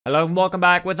Hello and welcome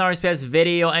back with an RSPS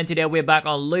video, and today we're back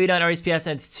on Lunite RSPS,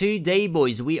 and today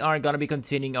boys we are going to be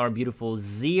continuing our beautiful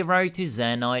Zero to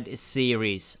Zenite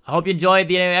series. I hope you enjoyed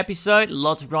the new episode.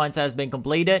 Lots of grinds has been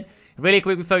completed. Really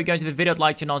quick before we go into the video, I'd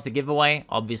like to announce the giveaway.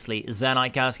 Obviously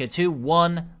Zenite casket to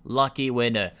one lucky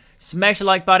winner. Smash the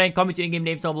like button, comment your in-game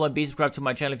names down below, and be subscribed to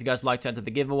my channel if you guys would like to enter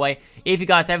the giveaway. If you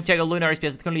guys haven't checked out Lunite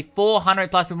RSPS with currently 400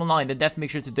 plus people online, then definitely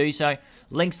make sure to do so.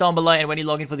 Links down below, and when you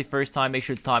log in for the first time, make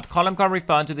sure to type column code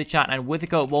refund to the chat, and with the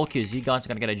code Walkchaos, you guys are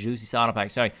going to get a juicy starter pack.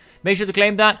 So make sure to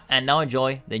claim that, and now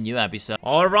enjoy the new episode.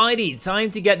 Alrighty, time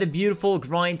to get the beautiful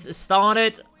grinds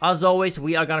started. As always,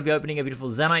 we are going to be opening a beautiful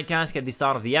Zenite casket at the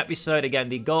start of the episode. Again,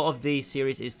 the goal of the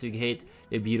series is to hit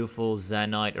the beautiful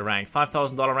Zenite rank.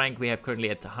 $5,000 rank, we have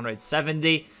currently at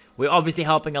 170. We're obviously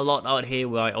helping a lot out here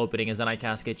by opening a Zenite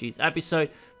casket each episode.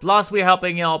 Plus, we're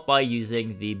helping out by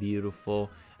using the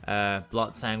beautiful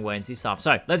blood sanguinity stuff.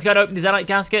 So, let's go and open the Zenite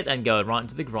casket and go right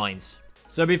into the grinds.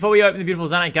 So, before we open the beautiful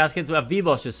Zenite caskets, we have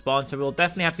V-Boss just spawned. So, we'll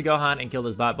definitely have to go ahead and kill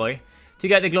this bad boy to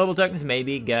get the global tokens,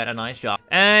 maybe get a nice job.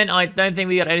 And I don't think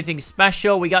we got anything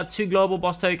special. We got 2 global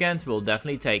boss tokens. We'll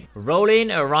definitely take. Rolling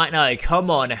right now. Come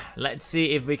on. Let's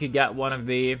see if we could get one of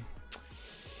the...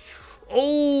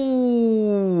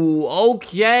 Oh,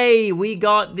 okay. We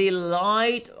got the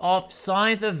Light of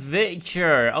Scythe of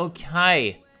Victor.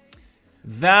 Okay.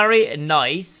 Very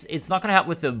nice. It's not going to help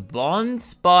with the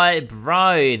bonds, but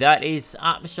bro, that is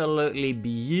absolutely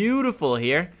beautiful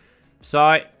here.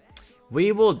 So...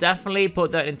 we will definitely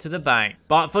put that into the bank.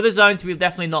 But for the zones, we'll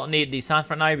definitely not need the sand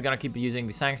right now. We're going to keep using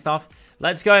the sang stuff.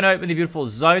 Let's go and open the beautiful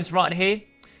zones right here.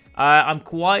 I'm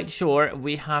quite sure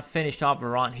we have finished up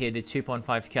around here the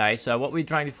 2.5k. So what we're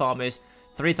trying to farm is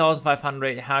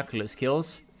 3,500 Hercules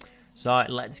kills. So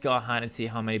let's go ahead and see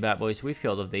how many bad boys we've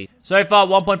killed of these. So far,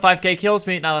 1.5k kills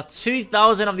mean another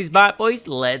 2,000 of these bad boys.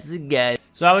 Let's get it.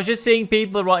 So I was just seeing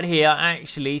people right here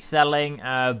actually selling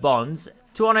bonds.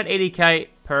 280k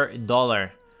per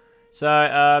dollar. So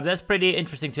that's pretty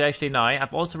interesting to actually know.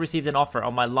 I've also received an offer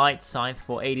on my light scythe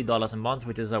for $80 a month,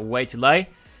 which is way too low.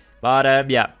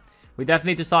 But yeah, we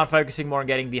definitely need to start focusing more on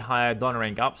getting the higher donor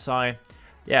rank up. So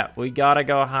yeah, we gotta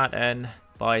go ahead and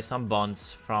buy some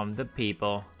bonds from the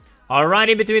people. Alright,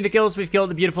 in between the kills, we've killed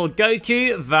the beautiful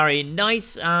Goku. Very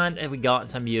nice. And we got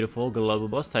some beautiful global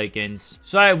boss tokens.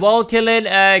 So while killing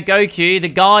Goku, the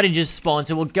Guardian just spawned.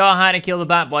 So we'll go ahead and kill the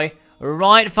bad boy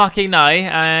right fucking now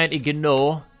and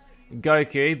ignore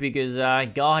Goku, because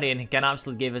Guardian can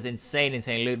absolutely give us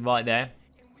insane loot right there.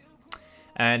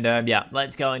 And yeah,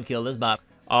 let's go and kill this bad.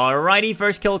 Alrighty,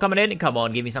 first kill coming in. Come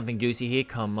on, give me something juicy here.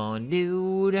 Come on,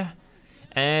 dude.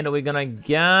 And we're gonna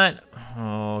get,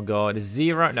 oh god,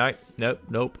 0. No,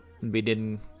 nope. We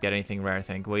didn't get anything rare, I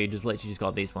think. We just literally just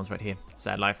got these ones right here.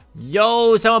 Sad life.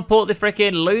 Yo, someone pulled the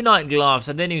freaking Lunite gloves.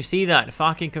 I didn't even see that.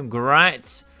 Fucking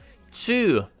congrats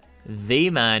to the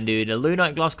man, dude. The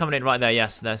Lunite gloves coming in right there.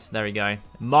 Yes, there we go.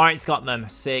 Mart's got them.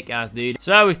 Sick ass, dude.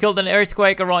 So we've killed an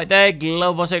Earthquaker right there.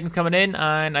 Global tokens coming in,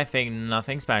 and I think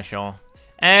nothing special.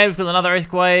 And we've killed another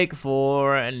Earthquake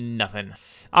for nothing.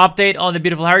 Update on the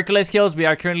beautiful Hercules kills. We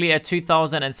are currently at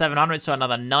 2,700, so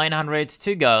another 900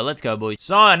 to go. Let's go, boys.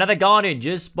 So another Guardian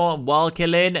just spawned while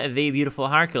killing the beautiful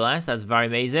Hercules. That's very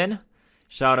amazing.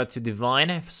 Shout out to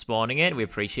Divine for spawning it. We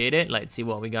appreciate it. Let's see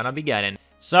what we're gonna be getting.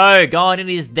 So, Guardian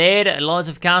is dead. Lots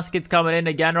of caskets coming in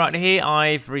again right here.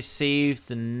 I've received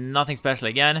nothing special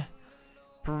again.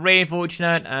 Pretty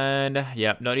unfortunate. And,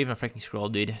 yeah, not even a freaking scroll,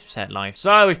 dude. Sad life.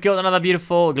 So, we've killed another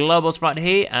beautiful globals right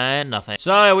here. And nothing.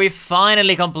 So, we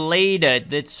finally completed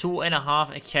the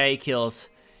 2.5k kills.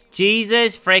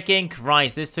 Jesus freaking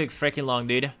Christ. This took freaking long,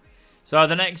 dude. So,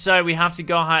 the next zone we have to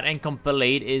go ahead and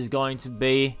complete is going to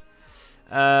be...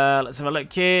 let's have a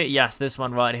look here. Yes, this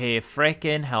one right here.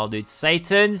 Freaking hell, dude.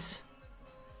 Satans.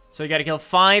 So we gotta kill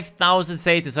 5,000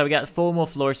 Satans. So we got 4 more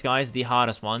floors, guys. The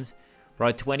hardest ones.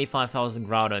 Right, 25,000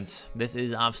 Groudons. This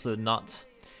is absolute nuts.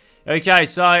 Okay,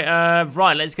 so,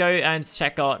 right. Let's go and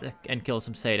check out and kill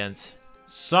some Satans.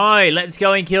 So, let's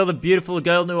go and kill the beautiful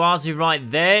Golden Oazu right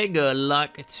there. Good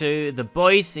luck to the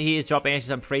boys. He is dropping actually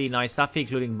some pretty nice stuff,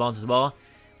 including bonds as well.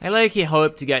 I like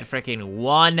hope to get freaking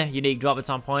 1 unique drop at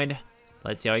some point.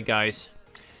 Let's see how it goes.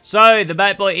 So, the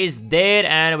bad boy is dead,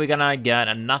 and we're gonna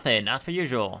get nothing, as per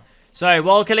usual. So,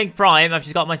 while killing Prime, I've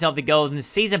just got myself the Golden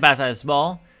Season Pass as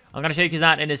well. I'm gonna show you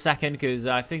that in a second, because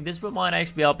I think this might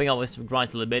actually be helping out with some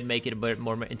grinds a little bit, make it a bit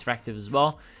more interactive as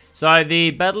well. So, the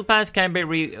Battle Pass can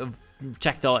be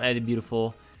checked out at the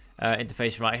beautiful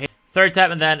interface right here. Third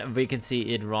tab, and then we can see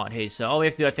it right here. So, all we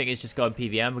have to do, I think, is just go in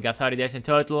PVM. We got 30 days in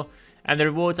total, and the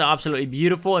rewards are absolutely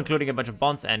beautiful, including a bunch of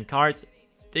bonds and cards.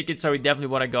 So we definitely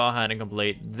want to go ahead and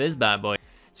complete this bad boy.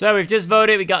 So we've just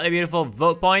voted. We got the beautiful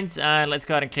vote points. And let's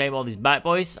go ahead and claim all these bad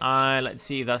boys. Let's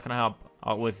see if that's going to help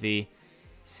out with the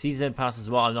season pass as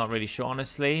well. I'm not really sure,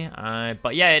 honestly.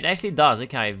 But yeah, it actually does.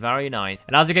 Okay, very nice.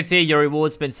 And as you can see, your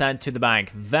reward's been sent to the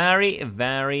bank. Very,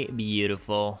 very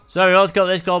beautiful. So we also got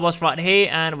this gold boss right here,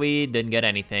 and we didn't get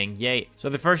anything. Yay. So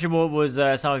the first reward was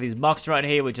some of these boxes right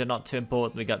here, which are not too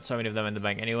important. We got so many of them in the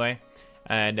bank anyway.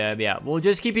 And yeah, we'll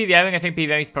just keep PvPing. I think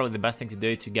PvPing is probably the best thing to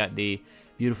do to get the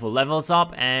beautiful levels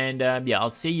up. And yeah,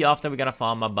 I'll see you after we're gonna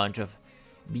farm a bunch of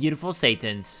beautiful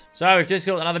Satans. So we've just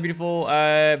got another beautiful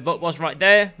vote boss right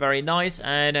there. Very nice.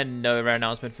 And another rare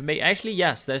announcement for me. Actually,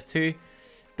 yes, there's 2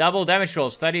 double damage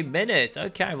rolls, 30 minutes.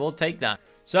 Okay, we'll take that.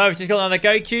 So we've just got another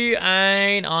Goku,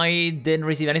 and I didn't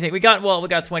receive anything. We got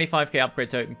 25k upgrade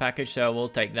token package, so we'll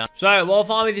take that. So while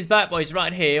farming these bad boys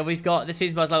right here, we've got the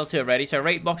season pass level 2 already. So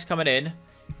raid box coming in.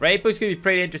 Raid box gonna be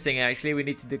pretty interesting actually. We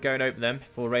need to go and open them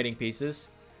for raiding pieces.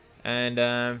 And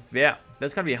yeah,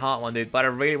 that's gonna be a hard one, dude. But I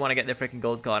really want to get the freaking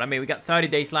gold card. I mean, we got 30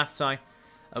 days left, so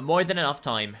more than enough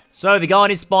time. So the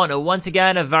Guardian spawn once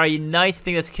again, a very nice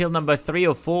thing. That's kill number 3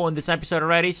 or 4 in this episode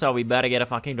already. So we better get a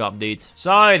fucking drop, dudes.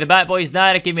 So the bad boy's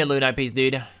there. Give me a Lunite piece,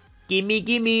 dude.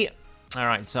 Gimme. All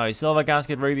right, so silver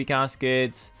casket, ruby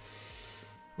caskets.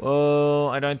 Oh,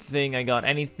 I don't think I got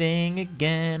anything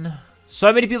again.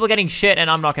 So many people getting shit, and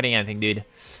I'm not getting anything, dude.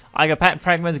 I got patent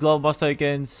fragments, global boss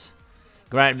tokens.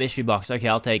 Grand mystery box. Okay,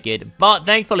 I'll take it. But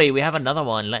thankfully, we have another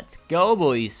one. Let's go,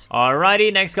 boys.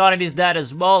 Alrighty, next Guardian is dead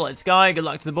as well. Let's go. Good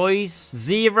luck to the boys.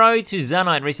 0 to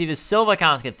Zenite. Receive a silver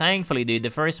casket. Thankfully, dude, the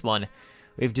first one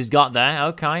we've just got there.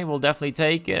 Okay, we'll definitely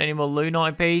take it. Any more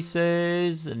Lunite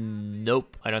pieces?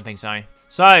 Nope, I don't think so.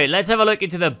 So, let's have a look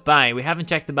into the bank. We haven't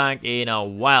checked the bank in a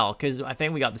while, because I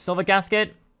think we got the silver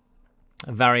casket.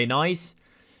 Very nice.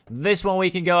 This one we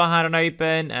can go ahead and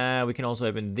open. We can also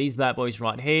open these bad boys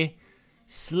right here.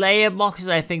 Slayer boxes,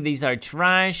 I think these are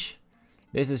trash.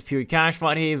 This is pure cash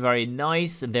right here. Very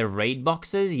nice. They're raid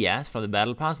boxes, yes, from the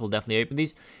battle pass. We'll definitely open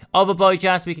these. Overboy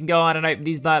chests, we can go ahead and open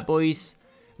these bad boys.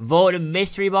 Vote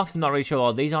mystery box. I'm not really sure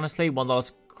about these, honestly.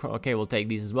 $1. Okay, we'll take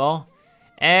these as well.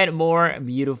 And more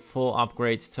beautiful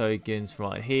upgrade tokens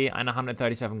right here. And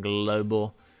 137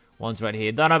 global ones right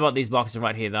here. Don't know about these boxes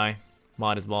right here, though.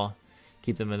 Might as well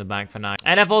keep them in the bank for now.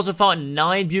 And I've also found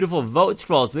 9 beautiful vote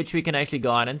scrolls, which we can actually go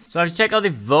on. So I've checked out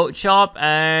the vote shop,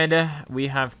 and we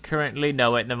have currently... No,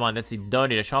 wait, never mind. That's the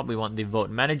donate shop. We want the vote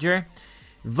manager.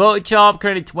 Vote shop,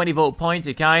 currently 20 vote points,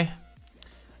 okay.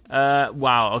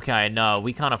 Wow, okay, no,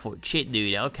 we can't afford shit,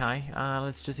 dude. Okay,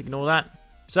 let's just ignore that.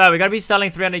 So we're going to be selling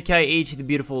 300k each of the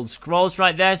beautiful scrolls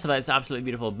right there. So that's absolutely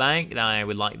beautiful bank. I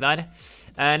would like that.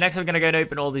 Next, I'm going to go and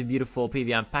open all the beautiful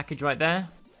PVM package right there.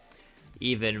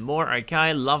 Even more.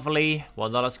 Okay, lovely.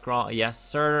 $1 scroll. Yes,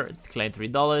 sir. Claim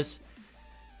 $3.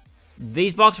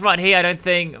 These boxes right here, I don't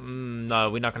think... no,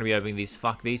 we're not going to be opening these.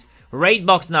 Fuck these. Raid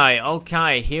box now.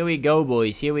 Okay, here we go,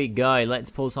 boys. Here we go.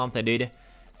 Let's pull something, dude.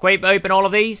 Quick, open all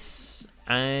of these.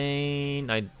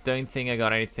 And I don't think I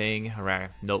got anything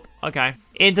rare. Nope. Okay.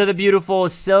 Into the beautiful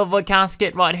silver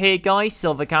casket right here, guys.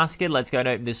 Silver casket. Let's go and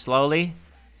open this slowly.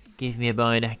 Give me a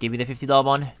bone. Give me the $50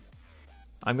 one.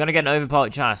 I'm gonna get an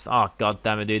overpowered chest. Oh, god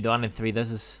damn it, dude. The 1 in 3. This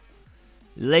is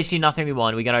literally nothing we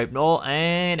want. We're gonna open all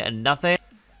and nothing.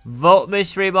 Vote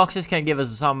mystery boxes can give us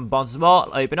some bonds as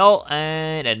well. Open all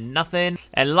and nothing.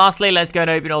 And lastly, let's go and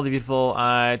open all the beautiful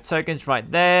tokens right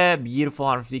there. Beautiful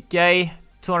 150k,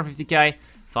 250k.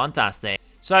 Fantastic.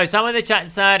 So, someone in the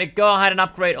chat said, go ahead and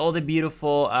upgrade all the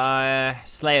beautiful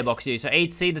Slayer boxes. So,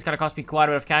 8C, that's gonna cost me quite a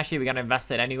bit of cash here. We're gonna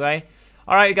invest it anyway.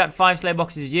 Alright, we got 5 Slayer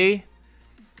boxes, you.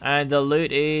 And the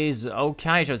loot is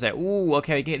okay, shall I say. Ooh,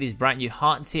 okay, we can get these brand new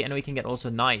hearts here, and we can get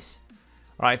also nice.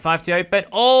 Alright, 5 to open.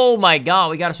 Oh my god,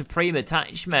 we got a Supreme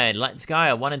Attachment. Let's go.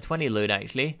 A 1 in 20 loot,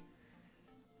 actually.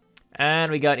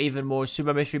 And we got even more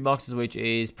Super Mystery Boxes, which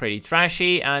is pretty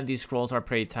trashy. And these scrolls are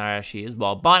pretty trashy as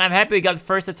well. But I'm happy we got the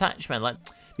first attachment.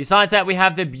 Besides that, we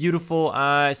have the beautiful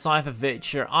Scythe of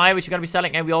Witcher Eye, which we're going to be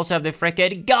selling. And we also have the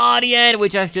freaking Guardian,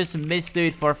 which I've just missed,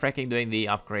 dude, for freaking doing the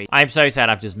upgrade. I'm so sad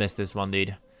I've just missed this one,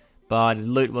 dude. But the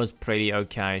loot was pretty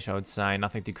okay, I would say.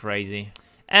 Nothing too crazy.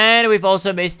 And we've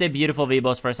also missed the beautiful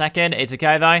V-Boss for a second. It's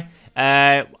okay, though.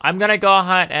 I'm going to go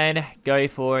ahead and go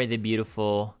for the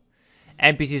beautiful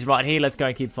NPCs right here. Let's go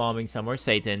and keep farming some more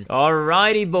Satans.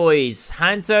 Alrighty, boys.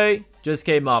 Hanto just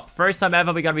came up. First time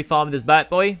ever we're going to be farming this bad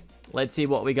boy. Let's see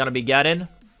what we're going to be getting.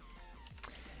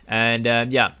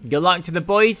 And, yeah. Good luck to the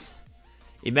boys.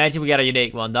 Imagine we get a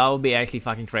unique one. That would be actually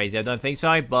fucking crazy. I don't think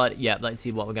so, but yeah, let's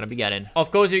see what we're going to be getting. Of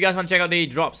course, if you guys want to check out the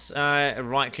drops,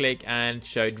 right click and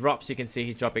show drops. You can see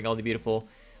he's dropping all the beautiful,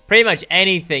 pretty much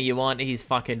anything you want, he's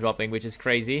fucking dropping, which is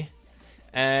crazy.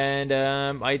 And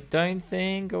I don't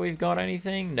think we've got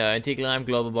anything. No, antique lamp,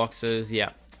 global boxes.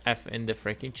 Yeah, F in the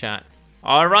freaking chat.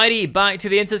 Alrighty, back to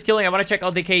the instance killing. I want to check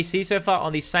out the KC so far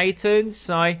on the Saturn.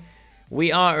 So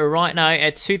we are right now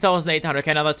at 2,800.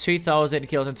 Okay, another 2,000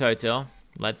 kills in total.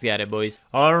 Let's get it, boys.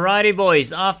 Alrighty,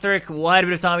 boys. After quite a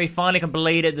bit of time, we finally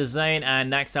completed the zone. And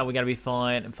next time, we're going to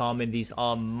be farming these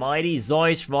almighty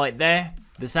Zoids right there.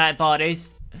 The sad part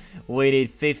is, we need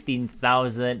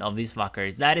 15,000 of these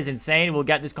fuckers. That is insane. We'll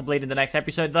get this completed in the next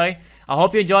episode, though. I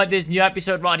hope you enjoyed this new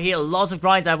episode right here. Lots of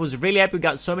grinds. I was really happy we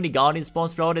got so many Guardian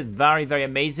spawns throughout it. Very, very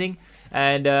amazing.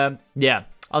 And, yeah.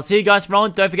 I'll see you guys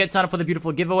around. Don't forget to sign up for the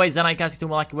beautiful giveaway. Zenite casting 2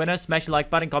 more lucky winners. Smash the like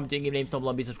button, comment your game names down below,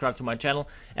 and be subscribed to my channel.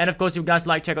 And of course, if you guys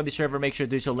like, check out the server, make sure to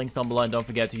do so. Links down below. And don't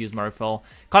forget to use my referral.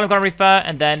 Code refer,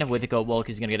 and then with the code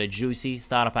Walkchaos, you're gonna get a juicy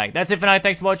starter pack. That's it for now.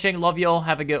 Thanks for watching. Love you all.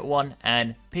 Have a good one,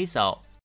 and peace out.